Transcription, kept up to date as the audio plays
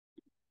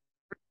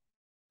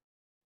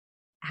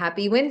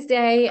Happy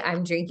Wednesday.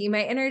 I'm drinking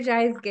my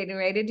Energize, getting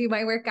ready to do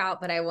my workout,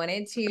 but I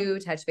wanted to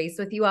touch base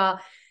with you all.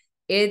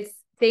 It's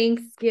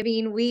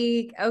Thanksgiving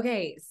week.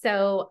 Okay,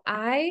 so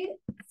I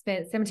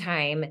spent some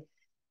time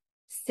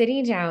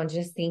sitting down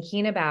just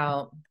thinking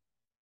about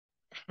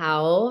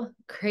how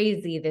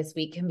crazy this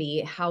week can be,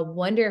 how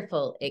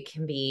wonderful it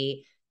can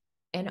be,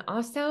 and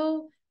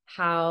also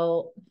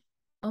how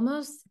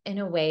almost in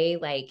a way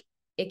like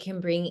it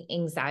can bring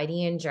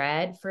anxiety and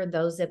dread for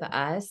those of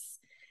us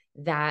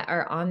that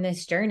are on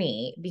this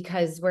journey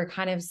because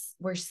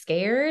we're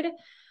scared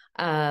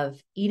of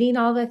eating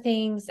all the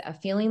things, of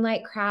feeling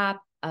like crap,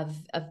 of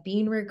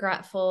being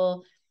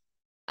regretful.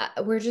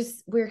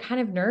 We're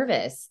kind of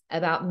nervous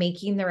about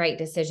making the right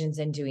decisions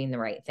and doing the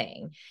right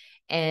thing.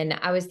 And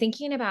I was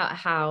thinking about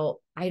how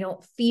I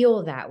don't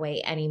feel that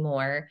way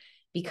anymore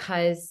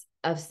because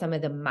of some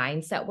of the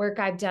mindset work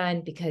I've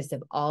done, because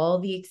of all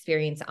the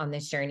experience on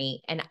this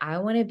journey. And I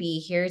want to be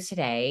here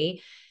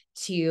today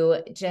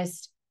to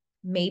just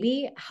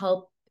maybe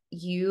help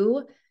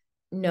you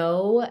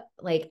know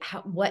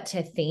what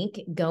to think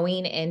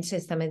going into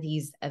some of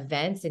these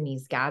events and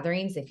these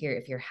gatherings if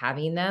you're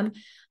having them,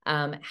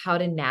 how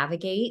to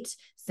navigate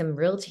some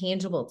real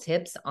tangible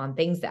tips on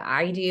things that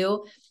I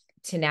do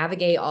to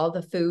navigate all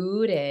the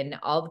food and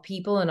all the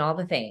people and all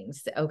the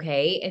things.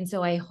 Okay, and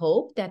so I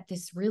hope that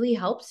this really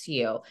helps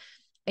you.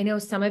 I know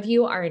some of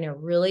you are in a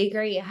really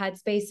great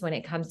headspace when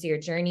it comes to your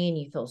journey and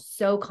you feel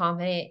so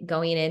confident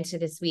going into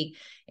this week,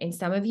 and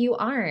some of you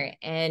aren't,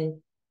 and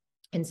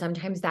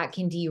sometimes that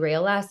can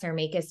derail us or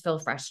make us feel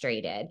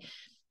frustrated.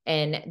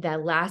 And the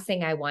last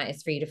thing I want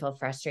is for you to feel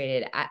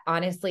frustrated. I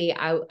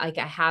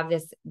have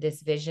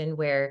this vision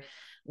where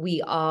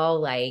we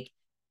all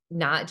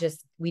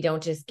we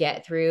don't just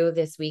get through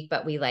this week,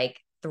 but we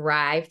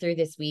thrive through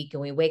this week,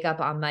 and we wake up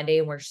on Monday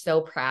and we're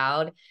so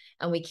proud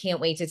and we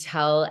can't wait to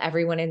tell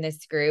everyone in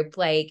this group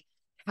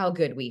how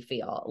good we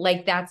feel.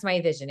 That's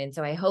my vision. And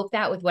so I hope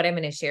that with what I'm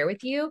going to share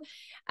with you,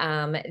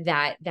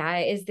 that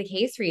is the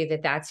case for you,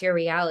 that's your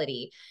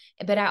reality.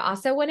 But I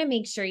also want to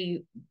make sure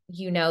you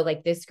know,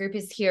 this group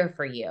is here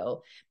for you.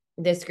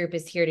 This group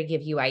is here to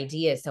give you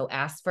ideas. So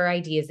ask for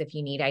ideas if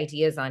you need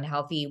ideas on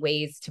healthy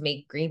ways to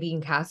make green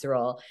bean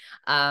casserole.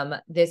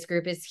 This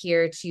group is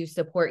here to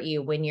support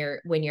you when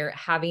you're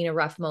having a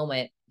rough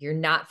moment, you're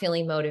not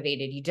feeling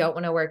motivated, you don't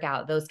want to work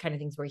out, those kind of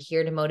things. We're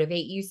here to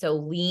motivate you. So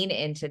lean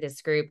into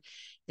this group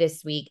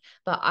this week,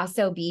 but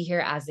also be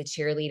here as a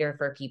cheerleader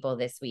for people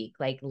this week.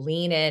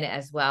 Lean in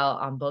as well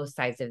on both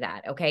sides of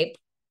that. Okay.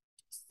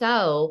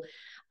 So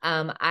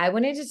I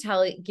wanted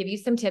to give you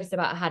some tips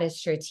about how to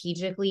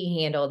strategically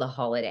handle the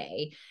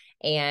holiday.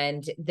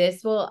 And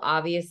this will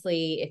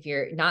obviously, if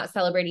you're not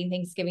celebrating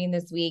Thanksgiving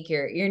this week,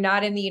 you're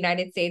not in the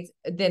United States,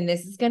 then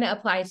this is going to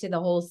apply to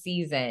the whole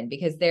season,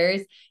 because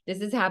this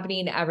is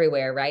happening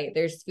everywhere, right?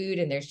 There's food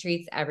and there's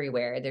treats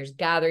everywhere. There's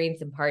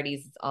gatherings and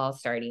parties. It's all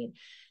starting.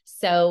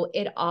 So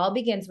it all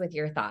begins with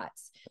your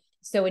thoughts.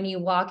 So when you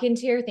walk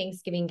into your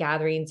Thanksgiving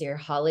gatherings, your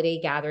holiday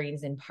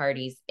gatherings and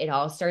parties, it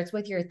all starts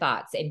with your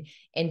thoughts.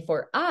 And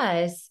for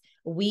us,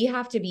 we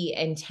have to be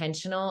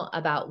intentional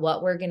about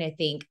what we're going to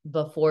think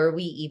before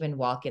we even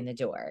walk in the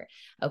door.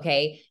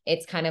 Okay.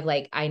 It's kind of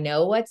like, I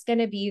know what's going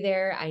to be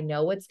there. I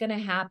know what's going to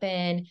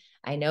happen.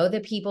 I know the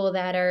people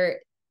that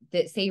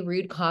say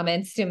rude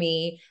comments to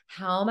me.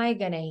 How am I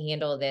going to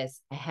handle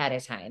this ahead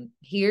of time?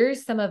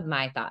 Here's some of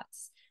my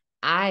thoughts.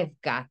 I've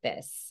got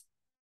this.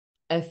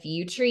 A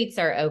few treats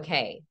are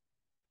okay.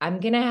 I'm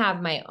going to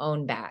have my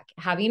own back.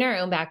 Having our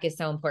own back is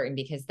so important,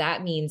 because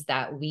that means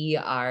that we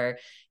are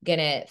going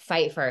to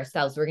fight for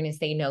ourselves. We're going to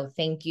say no,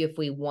 thank you if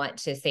we want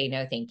to say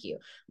no, thank you.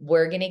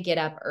 We're going to get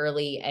up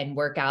early and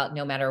work out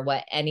no matter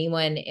what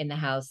anyone in the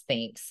house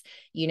thinks.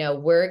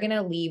 We're going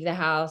to leave the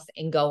house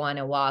and go on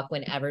a walk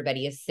when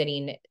everybody is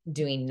sitting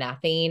doing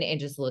nothing and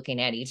just looking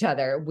at each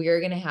other.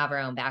 We're going to have our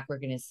own back. We're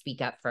going to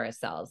speak up for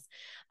ourselves.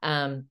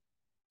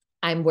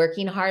 I'm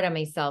working hard on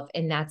myself,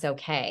 and that's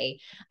okay.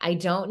 I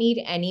don't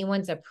need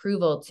anyone's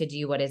approval to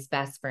do what is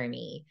best for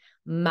me.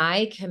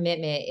 My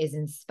commitment is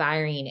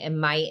inspiring and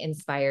might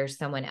inspire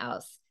someone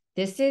else.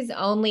 This is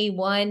only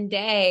one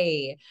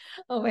day.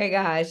 Oh my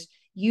gosh.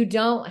 You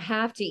don't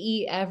have to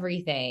eat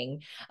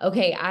everything.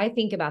 Okay, I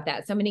think about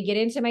that. So I'm going to get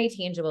into my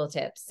tangible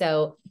tips.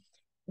 So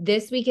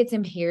this week, it's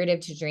imperative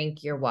to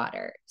drink your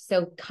water.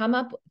 So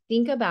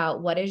think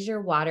about what is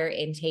your water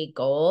intake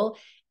goal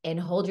and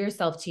hold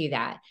yourself to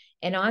that.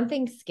 And on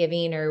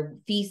Thanksgiving or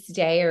feast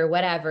day or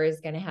whatever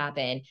is going to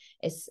happen,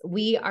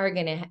 we are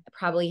going to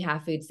probably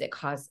have foods that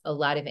cause a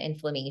lot of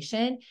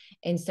inflammation.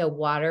 And so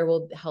water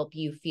will help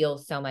you feel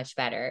so much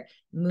better.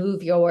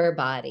 Move your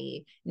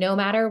body. No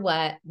matter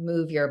what,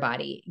 move your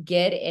body.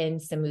 Get in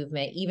some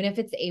movement, even if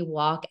it's a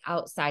walk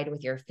outside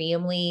with your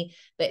family,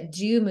 but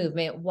do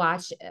movement.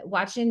 Watch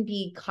and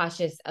be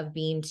cautious of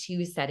being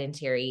too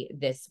sedentary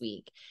this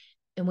week.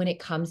 And when it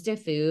comes to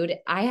food,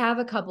 I have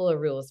a couple of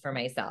rules for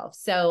myself.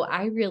 So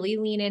I really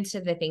lean into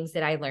the things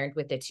that I learned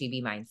with the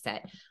 2B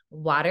mindset.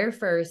 Water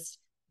first,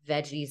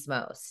 veggies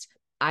most.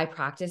 I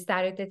practice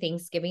that at the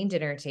Thanksgiving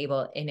dinner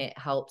table and it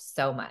helps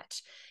so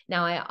much.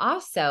 Now, I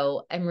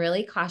also am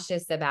really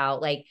cautious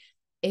about like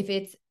if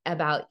it's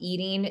about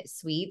eating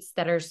sweets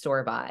that are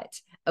store bought.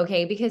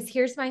 Okay. Because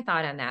here's my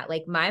thought on that.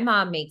 Like my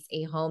mom makes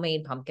a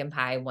homemade pumpkin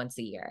pie once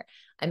a year.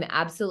 I'm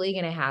absolutely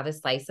going to have a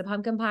slice of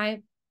pumpkin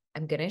pie.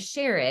 I'm going to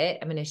share it.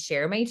 I'm going to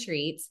share my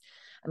treats.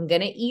 I'm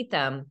going to eat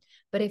them.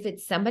 But if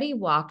it's somebody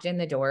walked in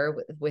the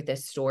door with a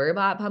store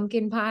bought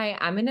pumpkin pie,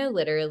 I'm going to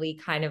literally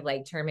kind of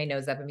like turn my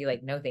nose up and be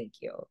like, no, thank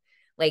you.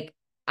 Like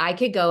I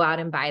could go out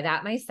and buy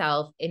that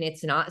myself and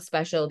it's not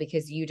special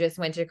because you just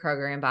went to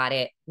Kroger and bought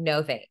it.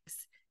 No,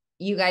 thanks.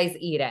 You guys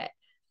eat it.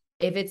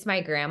 If it's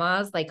my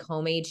grandma's like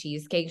homemade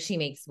cheesecake she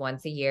makes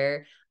once a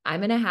year,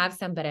 I'm going to have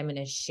some, but I'm going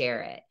to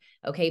share it.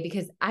 Okay.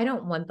 Because I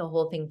don't want the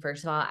whole thing.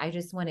 First of all, I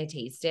just want to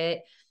taste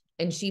it.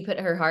 And she put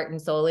her heart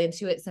and soul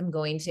into it. So I'm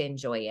going to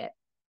enjoy it.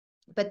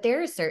 But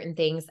there are certain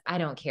things I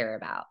don't care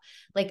about.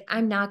 Like,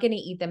 I'm not going to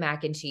eat the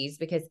mac and cheese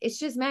because it's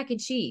just mac and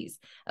cheese.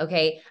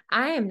 Okay.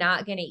 I am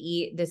not going to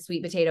eat the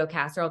sweet potato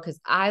casserole because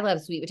I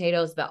love sweet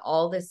potatoes, but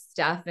all this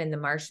stuff and the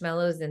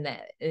marshmallows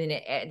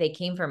they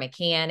came from a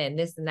can and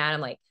this and that.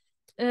 I'm like,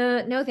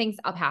 no, thanks.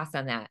 I'll pass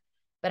on that.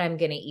 But I'm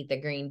going to eat the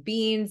green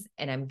beans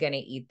and I'm going to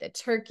eat the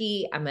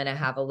turkey. I'm going to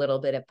have a little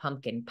bit of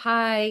pumpkin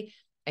pie.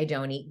 I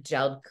don't eat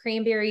gelled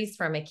cranberries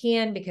from a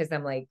can because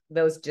I'm like,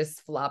 those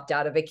just flopped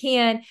out of a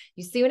can.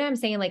 You see what I'm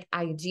saying? Like,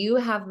 I do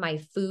have my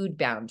food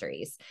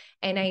boundaries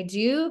and I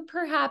do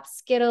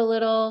perhaps get a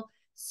little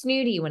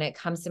snooty when it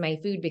comes to my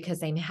food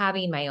because I'm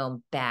having my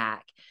own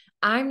back.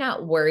 I'm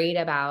not worried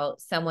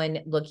about someone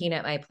looking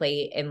at my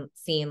plate and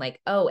seeing like,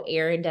 oh,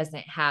 Erin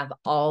doesn't have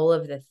all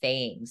of the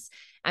things.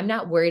 I'm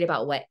not worried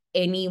about what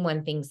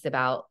anyone thinks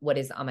about what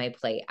is on my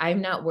plate.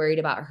 I'm not worried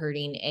about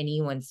hurting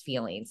anyone's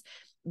feelings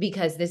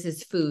because this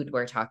is food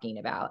we're talking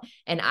about.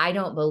 And I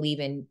don't believe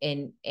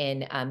in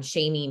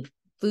shaming,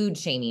 food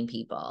shaming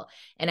people.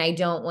 And I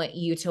don't want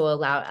you to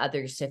allow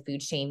others to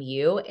food shame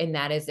you. And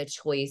that is a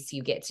choice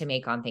you get to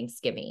make on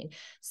Thanksgiving.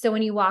 So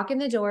when you walk in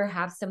the door,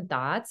 have some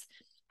thoughts,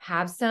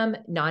 have some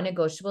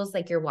non-negotiables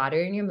like your water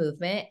and your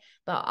movement,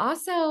 but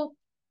also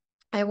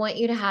I want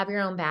you to have your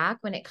own back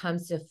when it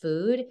comes to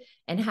food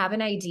and have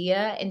an idea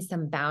and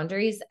some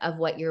boundaries of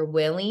what you're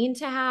willing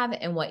to have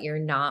and what you're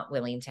not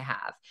willing to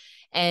have.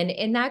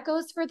 And that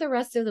goes for the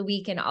rest of the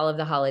week and all of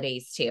the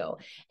holidays too.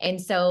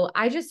 And so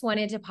I just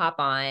wanted to pop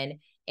on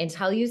and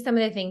tell you some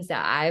of the things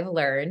that I've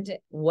learned,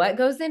 what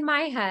goes in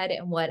my head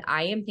and what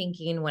I am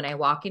thinking when I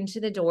walk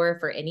into the door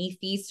for any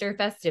feast or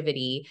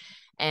festivity.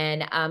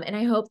 And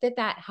I hope that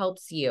that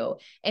helps you.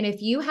 And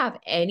if you have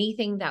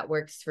anything that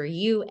works for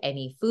you,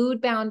 any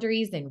food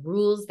boundaries and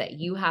rules that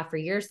you have for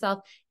yourself,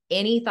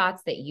 any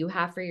thoughts that you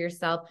have for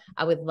yourself,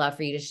 I would love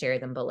for you to share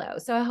them below.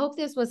 So I hope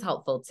this was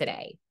helpful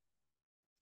today.